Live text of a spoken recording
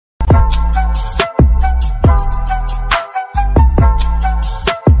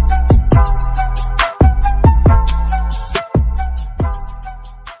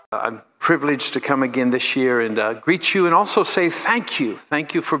privilege to come again this year and greet you and also say thank you.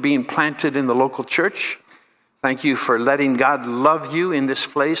 Thank you for being planted in the local church. Thank you for letting God love you in this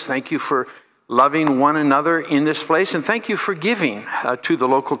place. Thank you for loving one another in this place. And thank you for giving to the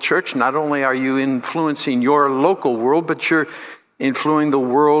local church. Not only are you influencing your local world, but you're influencing the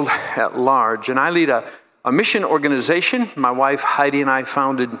world at large. And I lead a mission organization my wife Heidi and I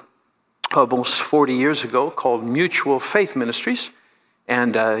founded almost 40 years ago called Mutual Faith Ministries.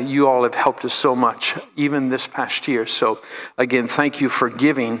 And you all have helped us so much, even this past year. So again, thank you for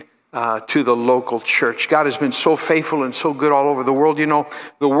giving to the local church. God has been so faithful and so good all over the world. You know,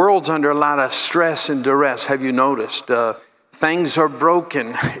 the world's under a lot of stress and duress. Have you noticed? Things are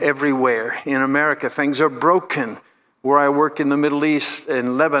broken everywhere. In America, things are broken. Where I work in the Middle East,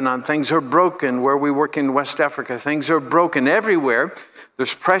 in Lebanon, things are broken. Where we work in West Africa, things are broken everywhere.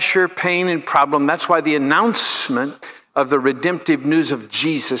 There's pressure, pain, and problem. That's why the announcement of the redemptive news of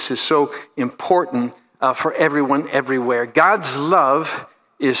Jesus is so important for everyone everywhere. God's love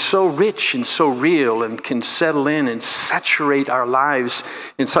is so rich and so real and can settle in and saturate our lives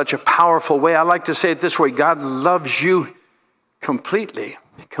in such a powerful way. I like to say it this way: God loves you completely.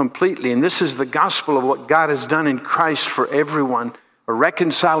 And this is the gospel of what God has done in Christ for everyone,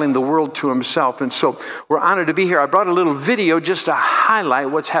 reconciling the world to himself. And so we're honored to be here. I brought a little video just to highlight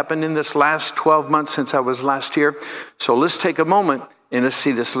what's happened in this last 12 months since I was last here. So let's take a moment and let's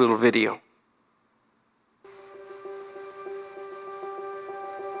see this little video.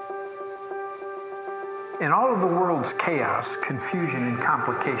 In all of the world's chaos, confusion, and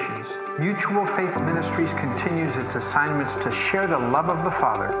complications, Mutual Faith Ministries continues its assignments to share the love of the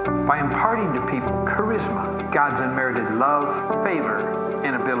Father by imparting to people charisma, God's unmerited love, favor,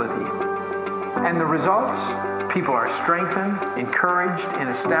 and ability. And the results? People are strengthened, encouraged, and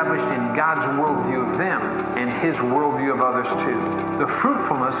established in God's worldview of them and his worldview of others too. The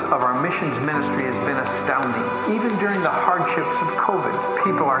fruitfulness of our missions ministry has been astounding. Even during the hardships of COVID,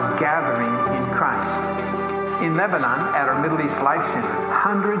 people are gathering in Christ. In Lebanon, at our Middle East Life Center,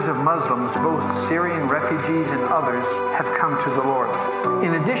 hundreds of Muslims, both Syrian refugees and others, have come to the Lord.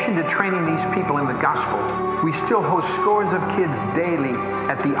 In addition to training these people in the gospel, we still host scores of kids daily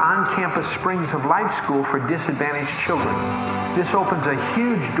at the on-campus Springs of Life School for disadvantaged children. This opens a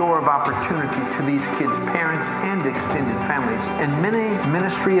huge door of opportunity to these kids' parents and extended families, and many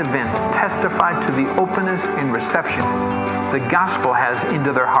ministry events testify to the openness and reception the gospel has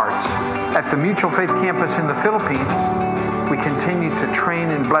into their hearts. At the Mutual Faith campus in the Philippines, we continue to train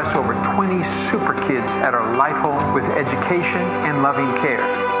and bless over 20 super kids at our life home with education and loving care.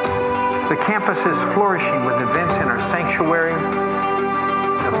 The campus is flourishing with events in our sanctuary,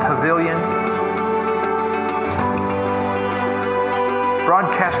 the pavilion,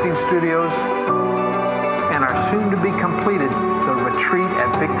 broadcasting studios, and our soon-to-be completed the retreat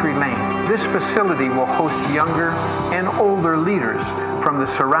at Victory Lane. This facility will host younger and older leaders from the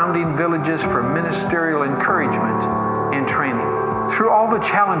surrounding villages for ministerial encouragement and training. Through all the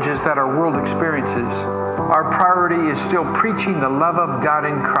challenges that our world experiences, our priority is still preaching the love of God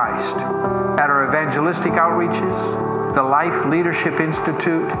in Christ. At our evangelistic outreaches, the Life Leadership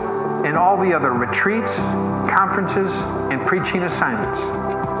Institute, and all the other retreats, conferences, and preaching assignments.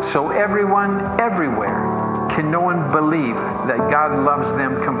 So everyone, everywhere, can know and believe that God loves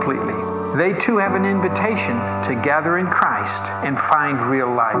them completely. They too have an invitation to gather in Christ and find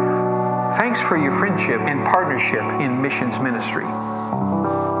real life. Thanks for your friendship and partnership in missions ministry.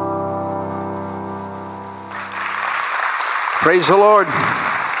 Praise the Lord.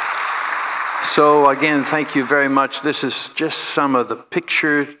 So again, thank you very much. This is just some of the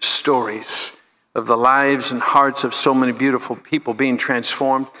pictured stories of the lives and hearts of so many beautiful people being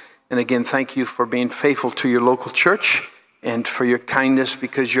transformed. And again, thank you for being faithful to your local church and for your kindness,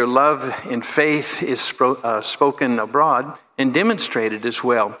 because your love and faith is spoken abroad and demonstrated as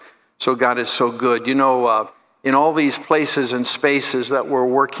well. So God is so good. You know, in all these places and spaces that we're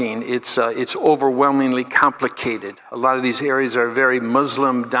working, it's overwhelmingly complicated. A lot of these areas are very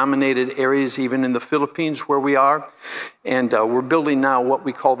Muslim-dominated areas, even in the Philippines where we are. And we're building now what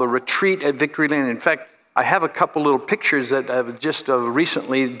we call the retreat at Victory Lane. In fact, I have a couple little pictures that I've just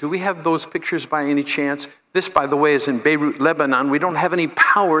recently. Do we have those pictures by any chance? This, by the way, is in Beirut, Lebanon. We don't have any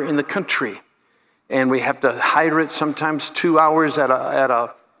power in the country. And we have to hire it sometimes 2 hours at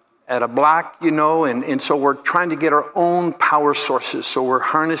a block, you know, and so we're trying to get our own power sources. So we're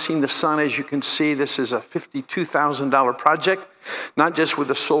harnessing the sun, as you can see. This is a $52,000 project, not just with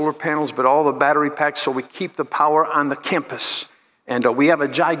the solar panels, but all the battery packs, so we keep the power on the campus. And we have a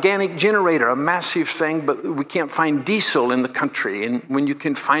gigantic generator, a massive thing, but we can't find diesel in the country. And when you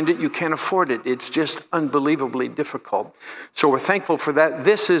can find it, you can't afford it. It's just unbelievably difficult. So we're thankful for that.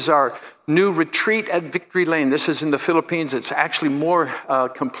 This is our new retreat at Victory Lane. This is in the Philippines. It's actually more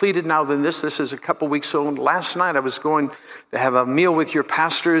completed now than this. This is a couple weeks old. Last night I was going to have a meal with your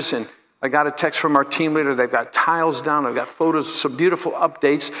pastors, and I got a text from our team leader. They've got tiles down. I've got photos, some beautiful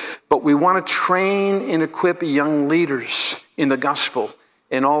updates. But we want to train and equip young leaders in the gospel.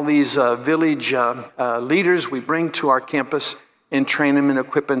 And all these village leaders we bring to our campus and train them and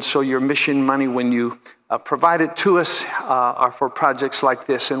equip them. So your mission money, when you provide it to us, are for projects like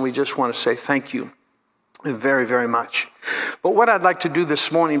this. And we just want to say thank you very, very much. But what I'd like to do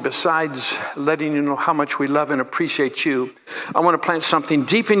this morning, besides letting you know how much we love and appreciate you, I want to plant something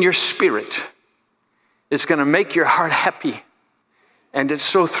deep in your spirit. It's going to make your heart happy. And it's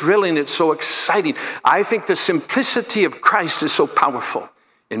so thrilling. It's so exciting. I think the simplicity of Christ is so powerful.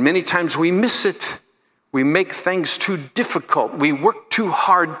 And many times we miss it. We make things too difficult. We work too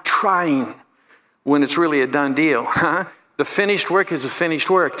hard trying when it's really a done deal. The finished work is a finished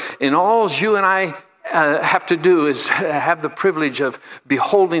work. And all you and I have to do is have the privilege of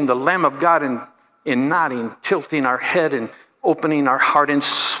beholding the Lamb of God and nodding, tilting our head and opening our heart and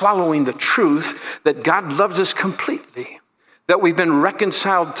swallowing the truth that God loves us completely, that we've been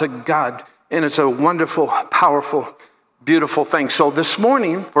reconciled to God. And it's a wonderful, powerful, beautiful thing. So this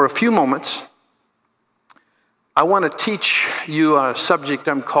morning, for a few moments, I want to teach you a subject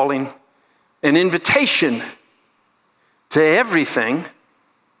I'm calling an invitation to everything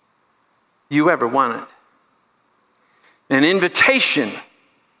you ever wanted. An invitation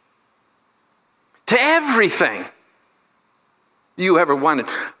to everything you ever wanted.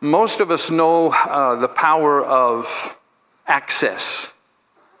 Most of us know the power of access.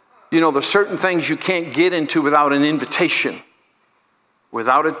 You know, there's certain things you can't get into without an invitation,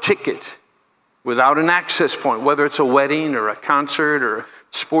 without a ticket, without an access point, whether it's a wedding or a concert or a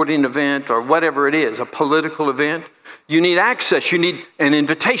sporting event or whatever it is, a political event. You need access. You need an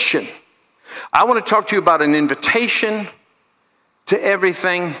invitation. I want to talk to you about an invitation to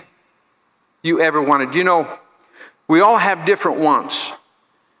everything you ever wanted. You know, we all have different wants.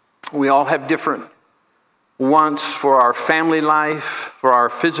 We all have different wants for our family life, for our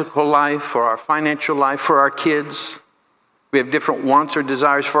physical life, for our financial life, for our kids. We have different wants or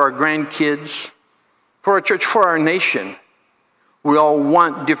desires for our grandkids, for our church, for our nation. We all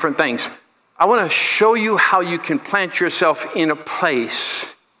want different things. I want to show you how you can plant yourself in a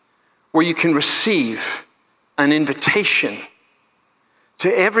place where you can receive an invitation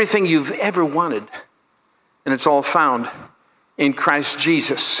to everything you've ever wanted. And it's all found in Christ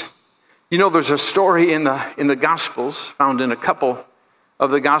Jesus. You know, there's a story in the Gospels, found in a couple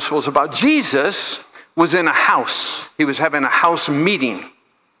of the Gospels, about Jesus was in a house. He was having a house meeting.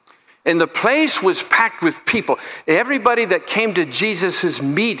 And the place was packed with people. Everybody that came to Jesus'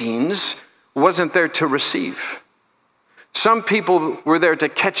 meetings wasn't there to receive. Some people were there to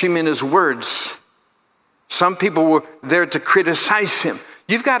catch him in his words. Some people were there to criticize him.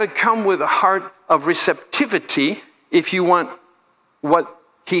 You've got to come with a heart of receptivity if you want what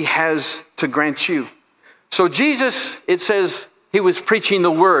he has to grant you. So Jesus, it says, he was preaching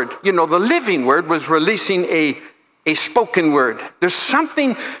the word. You know, the living word was releasing a spoken word. There's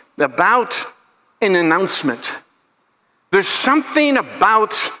something about an announcement. There's something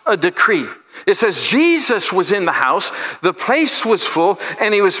about a decree. It says Jesus was in the house, the place was full,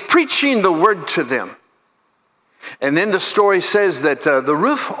 and he was preaching the word to them. And then the story says that the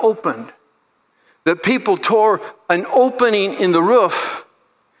roof opened, that people tore an opening in the roof,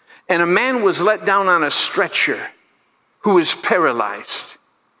 and a man was let down on a stretcher who was paralyzed.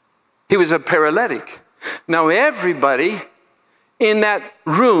 He was a paralytic. Now everybody in that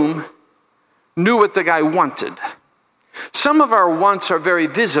room knew what the guy wanted. Some of our wants are very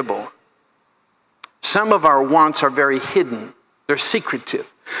visible. Some of our wants are very hidden. They're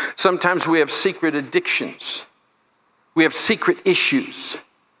secretive. Sometimes we have secret addictions. We have secret issues.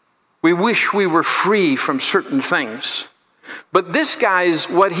 We wish we were free from certain things. But this guy's,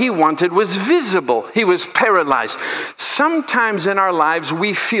 what he wanted was visible. He was paralyzed. Sometimes in our lives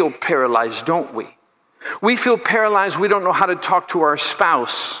we feel paralyzed, don't we? We feel paralyzed. We don't know how to talk to our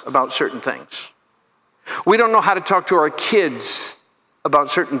spouse about certain things. We don't know how to talk to our kids about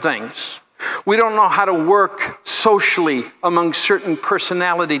certain things. We don't know how to work socially among certain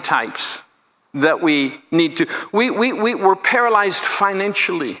personality types that we need to. We're paralyzed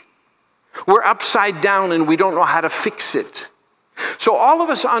financially. We're upside down and we don't know how to fix it. So all of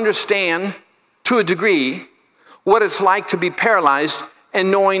us understand, to a degree, what it's like to be paralyzed and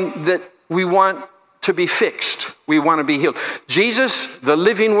knowing that we want to be fixed. We want to be healed. Jesus, the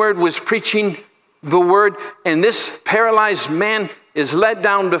living word, was preaching the word, and this paralyzed man is led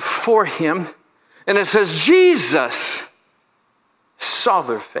down before him. And it says, Jesus saw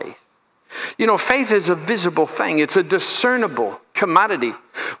their faith. You know, faith is a visible thing. It's a discernible commodity.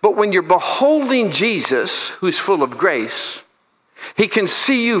 But when you're beholding Jesus, who's full of grace, he can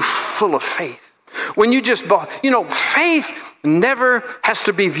see you full of faith. When you just, faith never has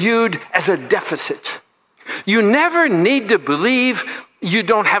to be viewed as a deficit. You never need to believe you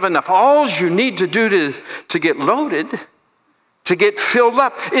don't have enough. All you need to do to get loaded, to get filled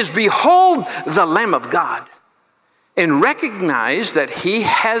up, is behold the Lamb of God and recognize that he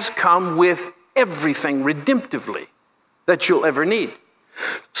has come with everything redemptively that you'll ever need.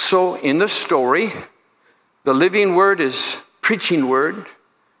 So in the story, the living word is preaching word.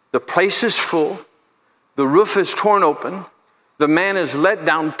 The place is full. The roof is torn open. The man is let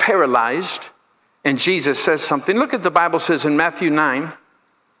down paralyzed. And Jesus says something. Look at the Bible says in Matthew 9,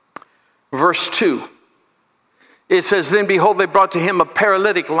 verse 2. It says, then behold, they brought to him a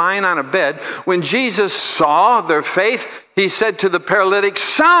paralytic lying on a bed. When Jesus saw their faith, he said to the paralytic,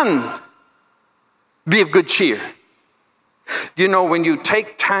 son, be of good cheer. You know, when you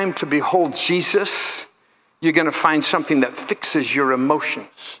take time to behold Jesus, you're going to find something that fixes your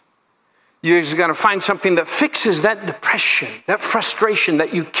emotions. You're going to find something that fixes that depression, that frustration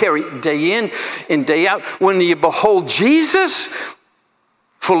that you carry day in and day out. When you behold Jesus,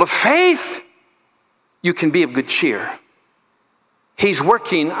 full of faith, you can be of good cheer. He's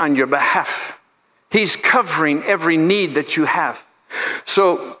working on your behalf. He's covering every need that you have.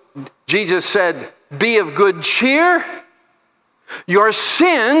 So Jesus said, be of good cheer. Your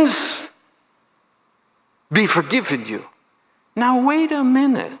sins be forgiven you. Now wait a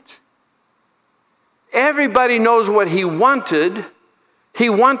minute. Everybody knows what he wanted. He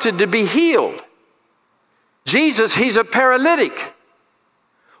wanted to be healed. Jesus, he's a paralytic.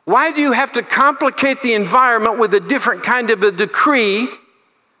 Why do you have to complicate the environment with a different kind of a decree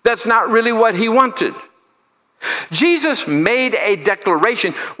that's not really what he wanted? Jesus made a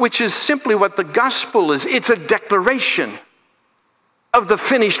declaration, which is simply what the gospel is. It's a declaration of the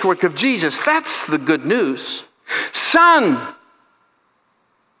finished work of Jesus. That's the good news. Son,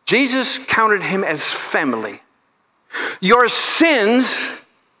 Jesus counted him as family. Your sins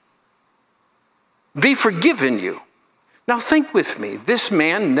be forgiven you. Now think with me. This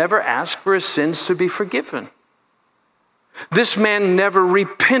man never asked for his sins to be forgiven. This man never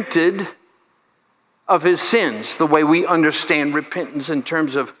repented of his sins the way we understand repentance in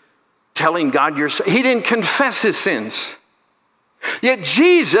terms of telling God your sins. He didn't confess his sins. Yet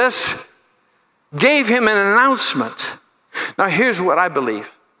Jesus gave him an announcement. Now here's what I believe.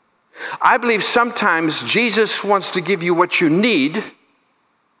 I believe sometimes Jesus wants to give you what you need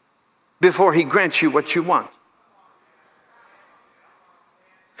before he grants you what you want.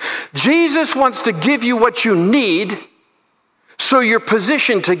 Jesus wants to give you what you need so you're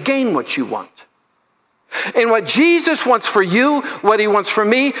positioned to gain what you want. And what Jesus wants for you, what he wants for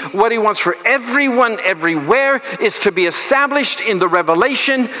me, what he wants for everyone everywhere is to be established in the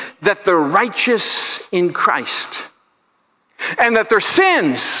revelation that they're righteous in Christ and that their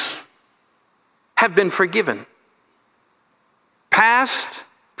sins have been forgiven. Past,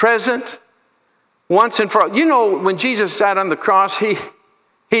 present, once and for all. You know, when Jesus died on the cross,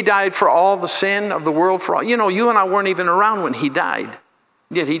 he died for all the sin of the world. For all. You know, you and I weren't even around when he died.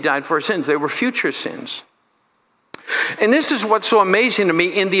 Yet he died for our sins. They were future sins. And this is what's so amazing to me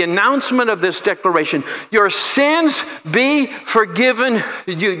in the announcement of this declaration. Your sins be forgiven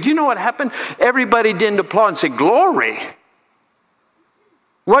you. Do you know what happened? Everybody didn't applaud and say, glory.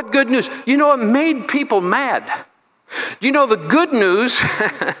 What good news. You know, it made people mad. You know, the good news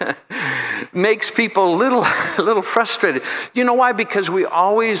makes people a little frustrated. You know why? Because we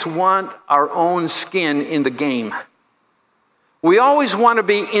always want our own skin in the game. We always want to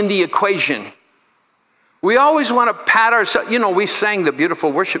be in the equation. We always want to pat ourselves. You know, we sang the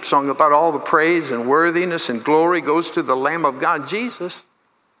beautiful worship song about all the praise and worthiness and glory goes to the Lamb of God, Jesus.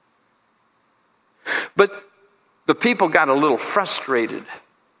 But the people got a little frustrated.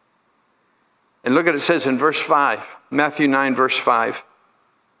 And look at it says in verse 5, Matthew 9, verse 5.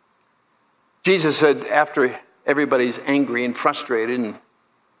 Jesus said, after everybody's angry and frustrated and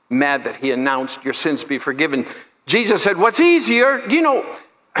mad that he announced your sins be forgiven, Jesus said, what's easier? You know,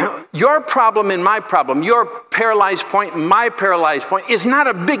 your problem and my problem, your paralyzed point and my paralyzed point is not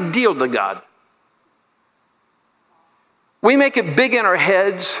a big deal to God. We make it big in our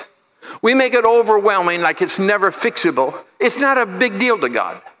heads. We make it overwhelming like it's never fixable. It's not a big deal to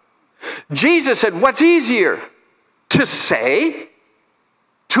God. Jesus said, what's easier? To say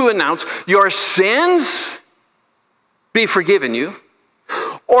to announce your sins be forgiven you,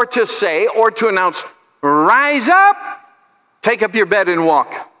 or to say, or to announce, rise up, take up your bed and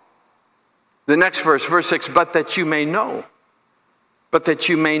walk. The next verse, verse 6, but that you may know, that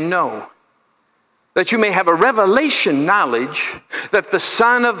you may have a revelation knowledge that the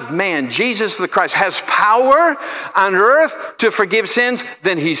Son of Man, Jesus the Christ, has power on earth to forgive sins.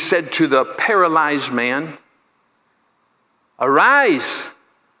 Then he said to the paralyzed man, arise,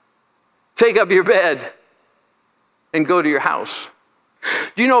 take up your bed, and go to your house.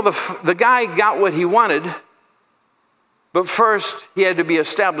 You know, the guy got what he wanted, but first he had to be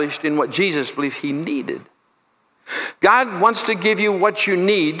established in what Jesus believed he needed. God wants to give you what you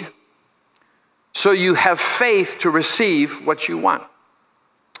need so you have faith to receive what you want.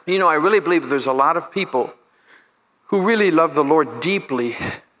 You know, I really believe there's a lot of people who really love the Lord deeply.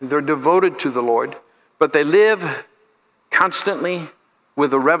 They're devoted to the Lord, but they live constantly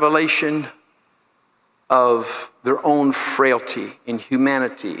with a revelation of their own frailty,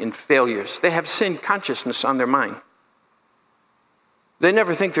 inhumanity, and failures. They have sin consciousness on their mind. They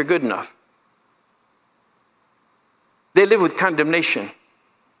never think they're good enough. They live with condemnation.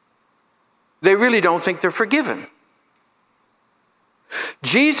 They really don't think they're forgiven.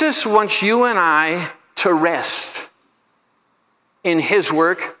 Jesus wants you and I to rest in his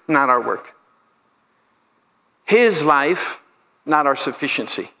work, not our work. His life, not our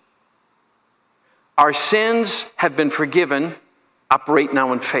sufficiency. Our sins have been forgiven. Operate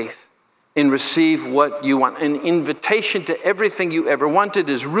now in faith and receive what you want. An invitation to everything you ever wanted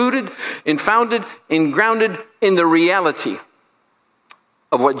is rooted and founded and grounded in the reality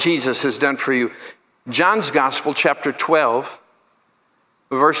of what Jesus has done for you. John's Gospel, chapter 12,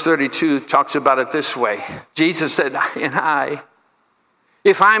 verse 32, talks about it this way. Jesus said, and I,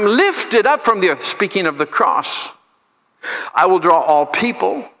 if I'm lifted up from the earth, speaking of the cross, I will draw all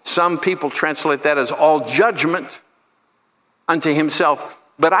people. Some people translate that as all judgment unto himself.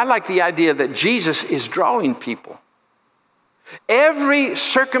 But I like the idea that Jesus is drawing people. Every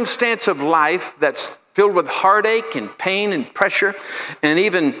circumstance of life that's filled with heartache and pain and pressure and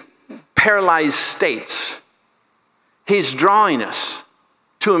even paralyzed states, he's drawing us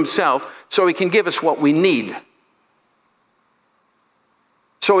to himself so he can give us what we need.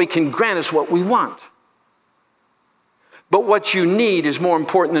 So he can grant us what we want. But what you need is more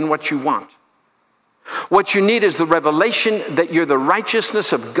important than what you want. What you need is the revelation that you're the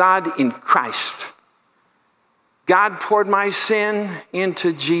righteousness of God in Christ. God poured my sin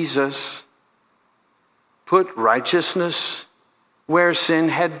into Jesus, put righteousness where sin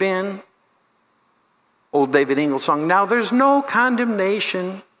had been. Old David Ingalls song, now there's no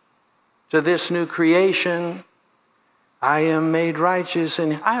condemnation to this new creation. I am made righteous,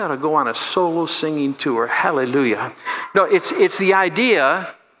 and I ought to go on a solo singing tour. Hallelujah. No, it's the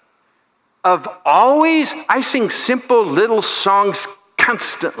idea of always, I sing simple little songs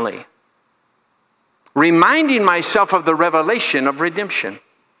constantly, reminding myself of the revelation of redemption.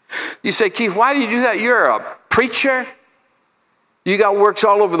 You say, Keith, why do you do that? You're a preacher. You got works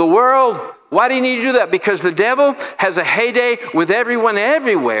all over the world. Why do you need to do that? Because the devil has a heyday with everyone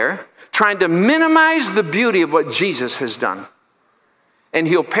everywhere, trying to minimize the beauty of what Jesus has done. And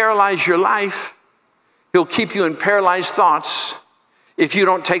he'll paralyze your life. He'll keep you in paralyzed thoughts if you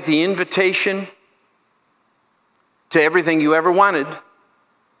don't take the invitation to everything you ever wanted,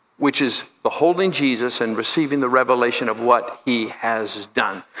 which is beholding Jesus and receiving the revelation of what he has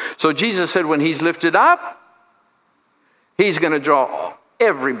done. So Jesus said when he's lifted up, he's going to draw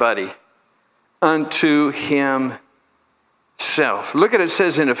everybody unto himself. Look at it,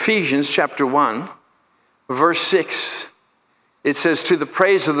 says in Ephesians chapter 1, verse 6. It says, to the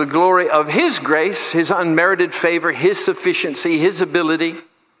praise of the glory of his grace, his unmerited favor, his sufficiency, his ability.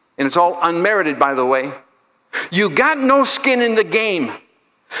 And it's all unmerited, by the way. You got no skin in the game.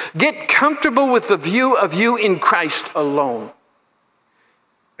 Get comfortable with the view of you in Christ alone.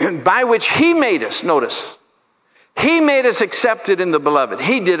 By which he made us, notice, he made us accepted in the beloved.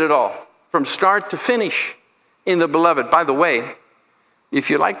 He did it all, from start to finish in the beloved. By the way,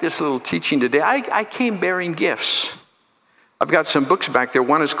 if you like this little teaching today, I came bearing gifts. I've got some books back there.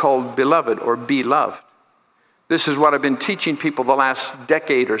 One is called Beloved or Be Loved. This is what I've been teaching people the last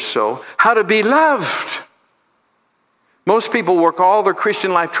decade or so, how to be loved. Most people work all their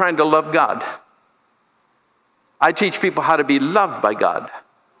Christian life trying to love God. I teach people how to be loved by God.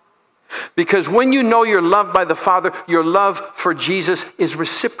 Because when you know you're loved by the Father, your love for Jesus is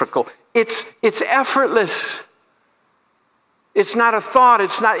reciprocal. It's effortless. It's not a thought.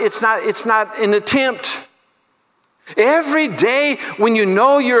 It's not an attempt. Every day when you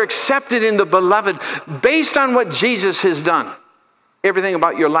know you're accepted in the beloved, based on what Jesus has done, Everything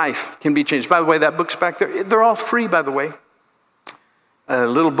about your life can be changed. By the way, that book's back there. They're all free, by the way. A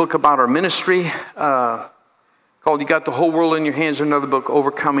little book about our ministry called You Got the Whole World in Your Hands. Another book,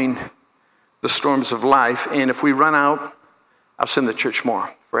 Overcoming the Storms of Life. And if we run out, I'll send the church more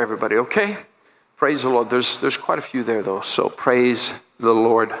for everybody, okay? Praise the Lord. There's quite a few there, though. So praise the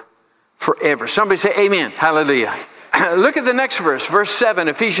Lord forever. Somebody say amen. Hallelujah. Look at the next verse, verse 7,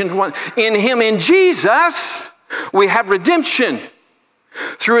 Ephesians 1. In him, in Jesus, we have redemption.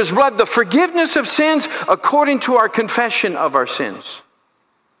 Through his blood, the forgiveness of sins according to our confession of our sins.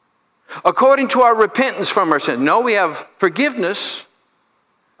 According to our repentance from our sins. No, we have forgiveness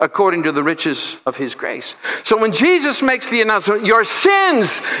according to the riches of his grace. So when Jesus makes the announcement, your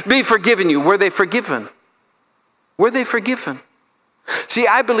sins be forgiven you, were they forgiven? Were they forgiven? See,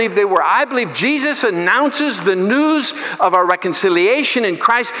 I believe they were. I believe Jesus announces the news of our reconciliation in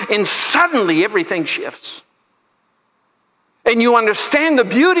Christ, and suddenly everything shifts. And you understand the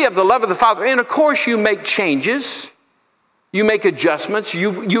beauty of the love of the Father. And of course, you make changes. You make adjustments.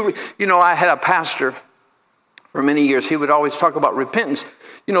 You know, I had a pastor for many years. He would always talk about repentance.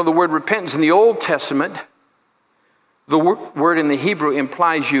 You know, the word repentance in the Old Testament, the word in the Hebrew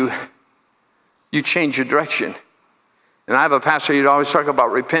implies you change your direction. And I have a pastor, he'd always talk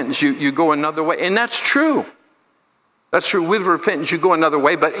about repentance. You go another way. And that's true. That's true. With repentance, you go another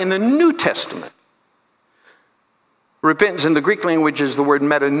way. But in the New Testament, repentance in the Greek language is the word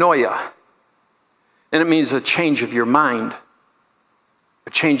metanoia. And it means a change of your mind, a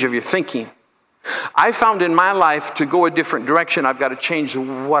change of your thinking. I found in my life to go a different direction, I've got to change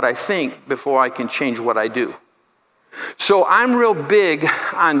what I think before I can change what I do. So I'm real big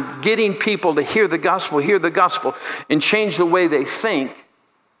on getting people to hear the gospel, and change the way they think.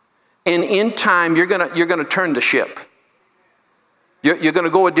 And in time, you're gonna turn the ship. You're going to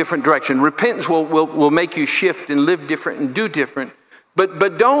go a different direction. Repentance will make you shift and live different and do different.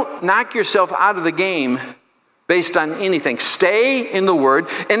 But don't knock yourself out of the game based on anything. Stay in the Word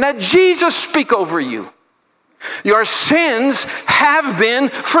and let Jesus speak over you. Your sins have been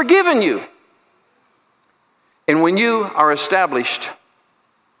forgiven you. And when you are established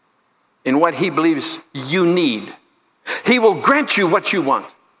in what He believes you need, He will grant you what you want.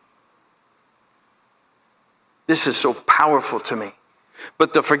 This is so powerful to me.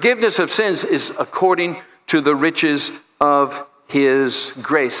 But the forgiveness of sins is according to the riches of His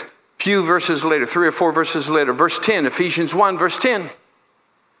grace. Few verses later, 3 or 4 verses later, verse 10, Ephesians 1, verse 10.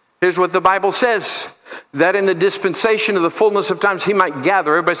 Here's what the Bible says. That in the dispensation of the fullness of times He might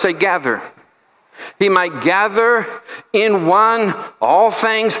gather. Everybody say gather. He might gather in one all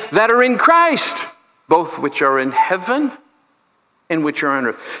things that are in Christ, both which are in heaven and which are on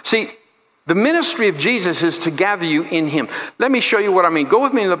earth. See, the ministry of Jesus is to gather you in Him. Let me show you what I mean. Go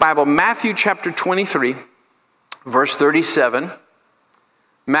with me in the Bible, Matthew chapter 23, verse 37.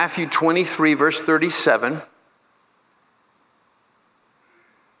 Matthew 23, verse 37.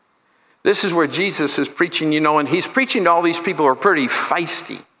 This is where Jesus is preaching, and He's preaching to all these people who are pretty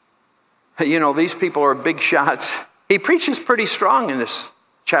feisty. These people are big shots. He preaches pretty strong in this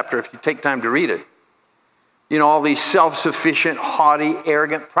chapter if you take time to read it. All these self-sufficient, haughty,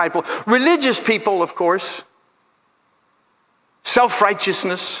 arrogant, prideful, religious people, of course.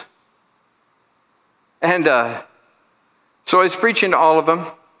 Self-righteousness. And so He's preaching to all of them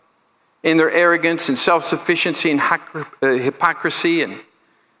in their arrogance and self-sufficiency and hypocrisy and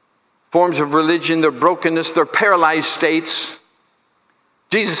forms of religion, their brokenness, their paralyzed states.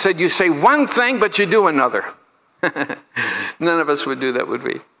 Jesus said, you say one thing, but you do another. None of us would do that, would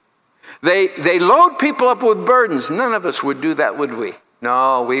we? They load people up with burdens. None of us would do that, would we?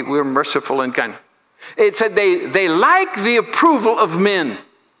 No, we're merciful and kind. It said they like the approval of men.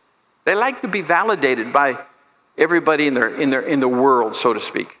 They like to be validated by everybody in the world, so to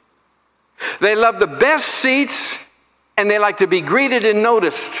speak. They love the best seats, and they like to be greeted and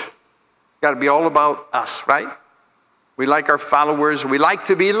noticed. It's got to be all about us, right? We like our followers. We like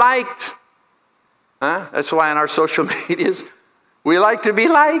to be liked. That's why on our social medias, we like to be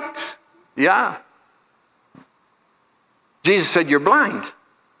liked. Yeah. Jesus said, you're blind.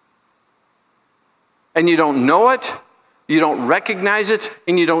 And you don't know it. You don't recognize it.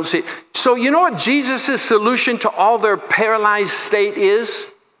 And you don't see it. So you know what Jesus' solution to all their paralyzed state is?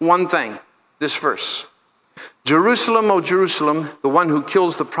 One thing. This verse. Jerusalem, O Jerusalem, the one who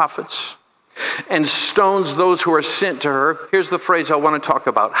kills the prophets and stones those who are sent to her. Here's the phrase I want to talk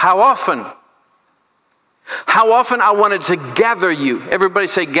about. How often I wanted to gather you. Everybody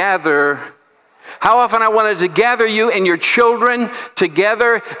say gather. How often I wanted to gather you and your children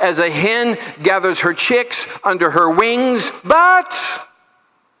together as a hen gathers her chicks under her wings, but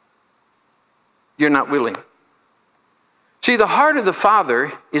you're not willing. See, the heart of the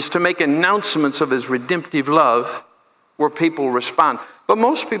Father is to make announcements of his redemptive love where people respond. But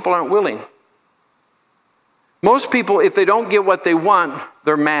most people aren't willing. Most people, if they don't get what they want,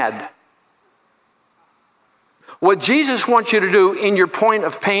 they're mad. What Jesus wants you to do in your point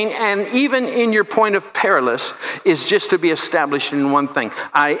of pain and even in your point of perilous is just to be established in one thing.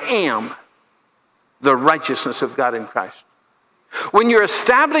 I am the righteousness of God in Christ. When you're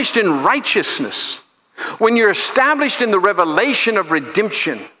established in righteousness, when you're established in the revelation of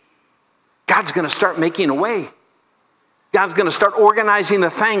redemption, God's going to start making a way. God's going to start organizing the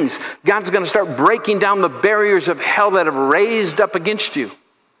things. God's going to start breaking down the barriers of hell that have raised up against you.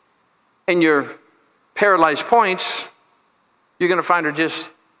 And your paralyzed points, you're going to find are just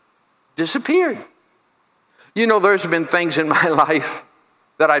disappeared. You know, there's been things in my life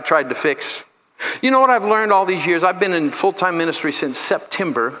that I tried to fix. You know what I've learned all these years? I've been in full-time ministry since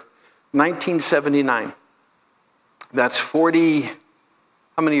September 1979. That's 40,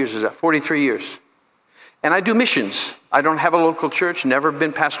 how many years is that? 43 years. And I do missions. I don't have a local church, never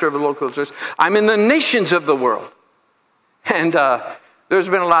been pastor of a local church. I'm in the nations of the world. And there's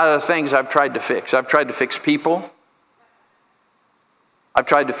been a lot of things I've tried to fix. I've tried to fix people. I've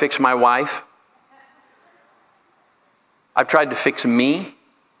tried to fix my wife. I've tried to fix me.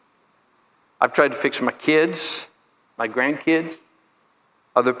 I've tried to fix my kids, my grandkids,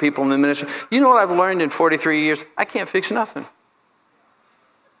 other people in the ministry. You know what I've learned in 43 years? I can't fix nothing.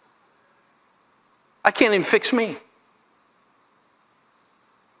 I can't even fix me.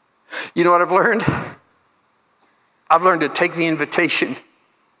 You know what I've learned? I've learned to take the invitation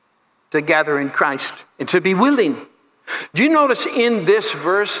to gather in Christ and to be willing. Do you notice in this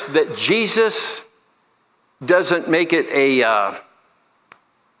verse that Jesus doesn't make it a,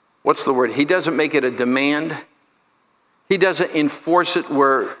 what's the word? He doesn't make it a demand. He doesn't enforce it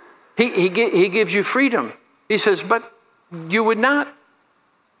where he gives you freedom. He says, but you would not.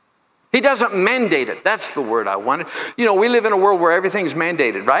 He doesn't mandate it. That's the word I wanted. You know, we live in a world where everything's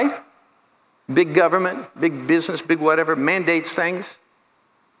mandated, right? Big government, big business, big whatever, mandates things.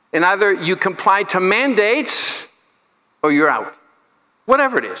 And either you comply to mandates or you're out.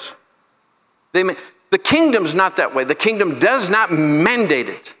 Whatever it is. The kingdom's not that way. The kingdom does not mandate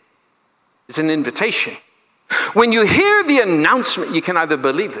it. It's an invitation. When you hear the announcement, you can either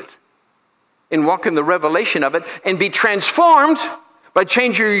believe it and walk in the revelation of it and be transformed by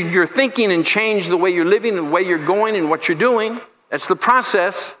changing your thinking and change the way you're living and the way you're going and what you're doing. That's the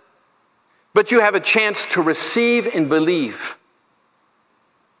process. But you have a chance to receive and believe.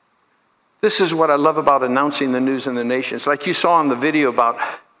 This is what I love about announcing the news in the nations. Like you saw in the video about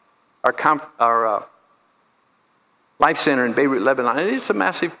our Life Center in Beirut, Lebanon. It's a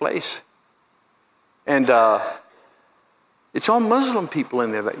massive place. And it's all Muslim people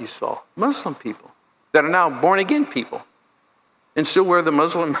in there that you saw. Muslim people that are now born-again people. And still wear the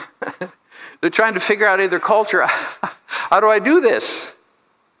Muslim. They're trying to figure out their culture. How do I do this?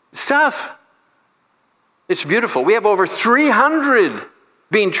 It's tough. It's beautiful. We have over 300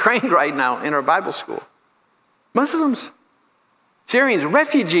 being trained right now in our Bible school. Muslims, Syrians,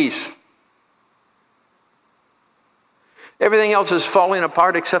 refugees. Everything else is falling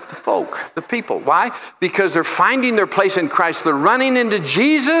apart except the folk, the people. Why? Because they're finding their place in Christ. They're running into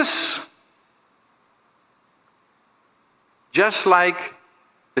Jesus. Just like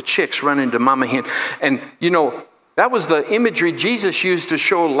the chicks run into mama hen. And, you know, that was the imagery Jesus used to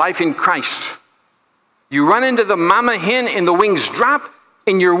show life in Christ. You run into the mama hen and the wings drop,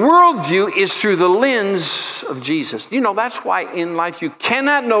 and your worldview is through the lens of Jesus. You know, that's why in life you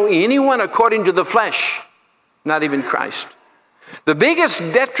cannot know anyone according to the flesh, not even Christ. The biggest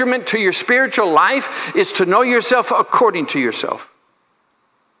detriment to your spiritual life is to know yourself according to yourself.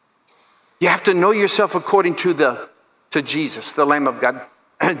 You have to know yourself according to Jesus, the Lamb of God.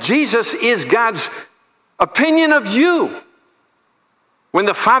 Jesus is God's opinion of you. When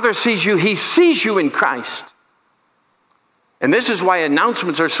the Father sees you, he sees you in Christ. And this is why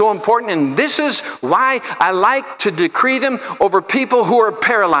announcements are so important, and this is why I like to decree them over people who are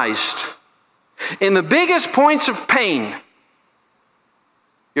paralyzed. In the biggest points of pain,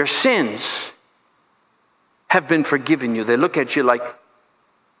 your sins have been forgiven you. They look at you like,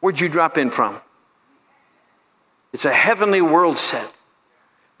 where'd you drop in from? It's a heavenly world set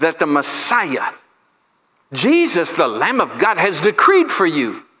that the Messiah, Jesus, the Lamb of God, has decreed for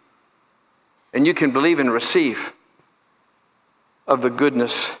you. And you can believe and receive of the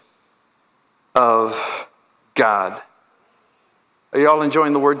goodness of God. Are you all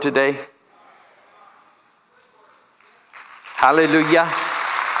enjoying the word today? Hallelujah.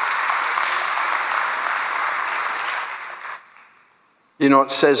 You know,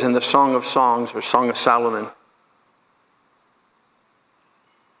 it says in the Song of Songs or Song of Solomon,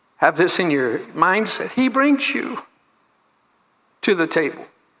 Have this in your mindset. He brings you to the table.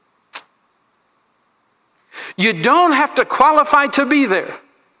 You don't have to qualify to be there.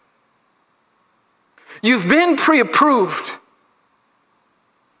 You've been pre-approved.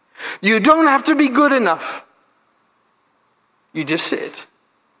 You don't have to be good enough. You just sit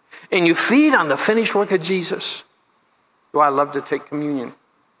and you feed on the finished work of Jesus. Do I love to take communion?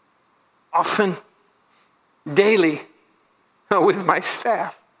 Often, daily, with my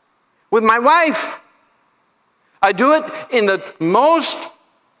staff, with my wife. I do it in the most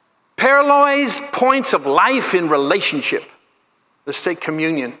parallelized points of life in relationship. Let's take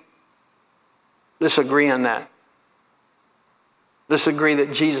communion. Let's agree on that. Let's agree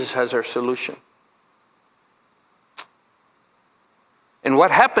that Jesus has our solution. And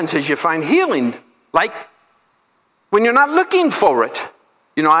what happens is you find healing, like when you're not looking for it.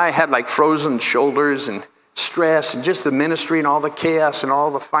 You know, I had like frozen shoulders and stress and just the ministry and all the chaos and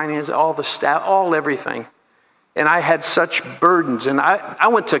all the finance, all the staff, all everything. And I had such burdens. And I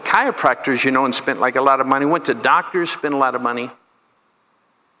went to chiropractors, you know, and spent like a lot of money. Went to doctors, spent a lot of money.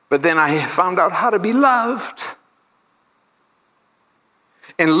 But then I found out how to be loved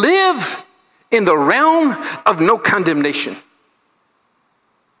and live in the realm of no condemnation.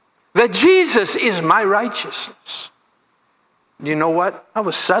 That Jesus is my righteousness. You know what? I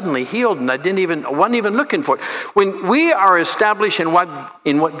was suddenly healed and I wasn't even looking for it. When we are established in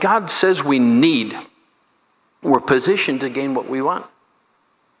what God says we need, we're positioned to gain what we want.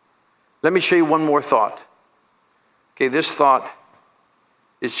 Let me show you one more thought. Okay, this thought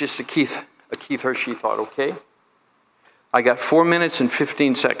is just a Keith Hershey thought, okay? I got 4 minutes and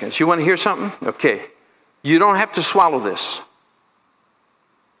 15 seconds. You want to hear something? Okay. You don't have to swallow this.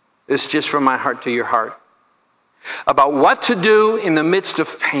 It's just from my heart to your heart. About what to do in the midst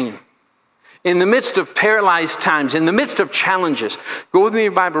of pain, in the midst of paralyzed times, in the midst of challenges. Go with me in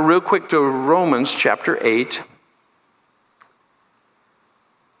your Bible real quick to Romans chapter 8,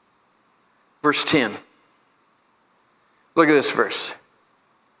 verse 10. Look at this verse.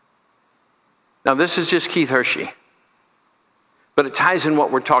 Now, this is just Keith Hershey, but it ties in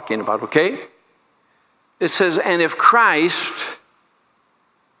what we're talking about, okay? It says, and if Christ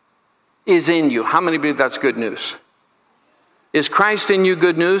is in you. How many believe that's good news? Is Christ in you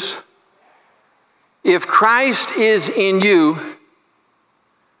good news? If Christ is in you,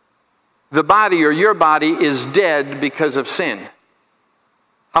 the body or your body is dead because of sin.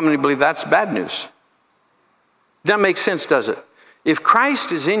 How many believe that's bad news? Doesn't make sense, does it? If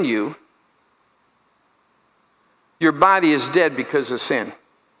Christ is in you, your body is dead because of sin.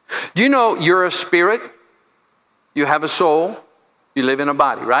 You know you're a spirit, you have a soul, you live in a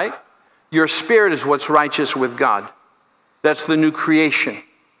body, right? Your spirit is what's righteous with God. That's the new creation.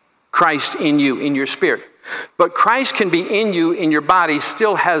 Christ in you, in your spirit. But Christ can be in you, in your body,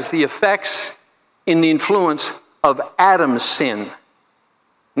 still has the effects in the influence of Adam's sin,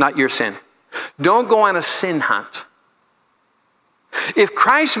 not your sin. Don't go on a sin hunt. If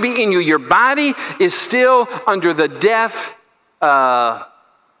Christ be in you, your body is still under the death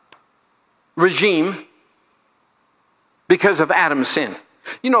regime because of Adam's sin.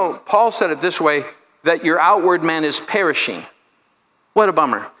 You know, Paul said it this way, that your outward man is perishing. What a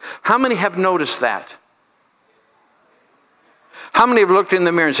bummer. How many have noticed that? How many have looked in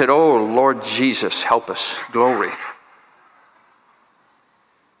the mirror and said, oh, Lord Jesus, help us. Glory.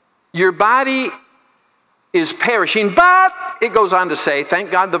 Your body is perishing, but, it goes on to say, thank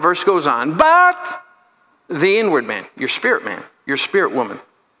God the verse goes on, but the inward man, your spirit woman,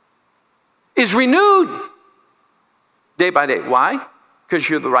 is renewed day by day. Why? Because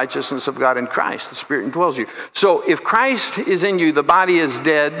you're the righteousness of God in Christ. The Spirit indwells you. So if Christ is in you, the body is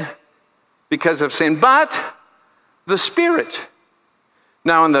dead because of sin, but the Spirit.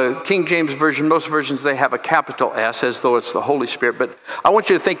 Now in the King James Version, most versions, they have a capital S as though it's the Holy Spirit. But I want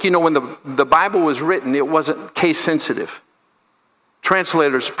you to think, you know, when the Bible was written, it wasn't case sensitive.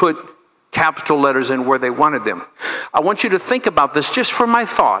 Translators put capital letters in where they wanted them. I want you to think about this just for my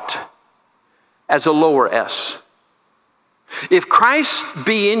thought as a lower S. If Christ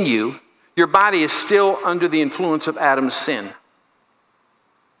be in you, your body is still under the influence of Adam's sin.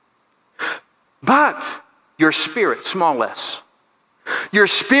 But your spirit, small s, your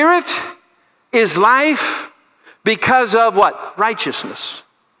spirit is life because of what? Righteousness.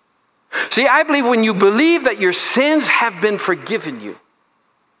 See, I believe when you believe that your sins have been forgiven you,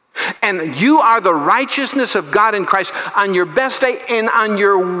 and you are the righteousness of God in Christ on your best day and on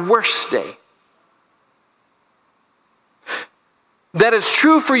your worst day, that it's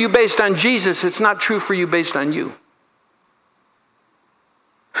true for you based on Jesus, it's not true for you based on you.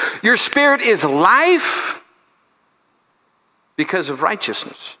 Your spirit is life because of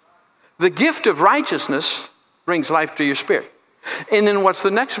righteousness. The gift of righteousness brings life to your spirit. And then what's the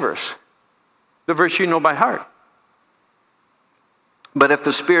next verse? The verse you know by heart. But if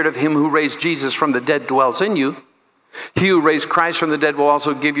the spirit of him who raised Jesus from the dead dwells in you, he who raised Christ from the dead will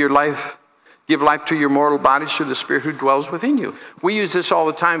also give life to your mortal bodies through the spirit who dwells within you. We use this all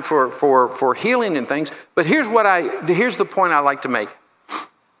the time for healing and things. But here's the point I like to make.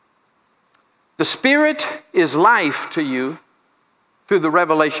 The Spirit is life to you through the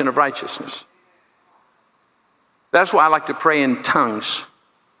revelation of righteousness. That's why I like to pray in tongues.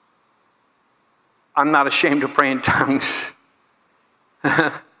 I'm not ashamed to pray in tongues.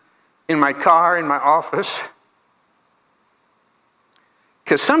 In my car, in my office.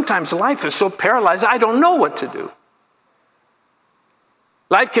 Because sometimes life is so paralyzed, I don't know what to do.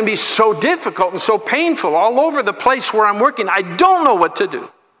 Life can be so difficult and so painful all over the place where I'm working. I don't know what to do.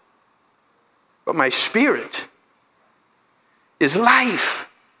 But my spirit is life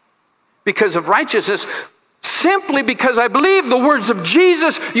because of righteousness, simply because I believe the words of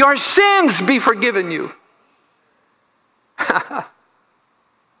Jesus, your sins be forgiven you.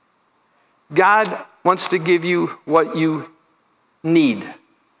 God wants to give you what you need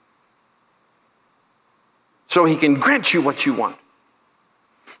so he can grant you what you want.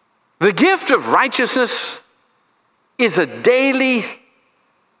 The gift of righteousness is a daily,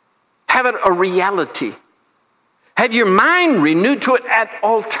 have it a reality. Have your mind renewed to it at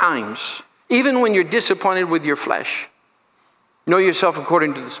all times, even when you're disappointed with your flesh. Know yourself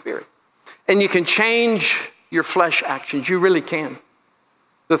according to the Spirit. And you can change your flesh actions. You really can.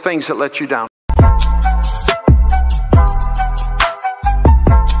 The things that let you down.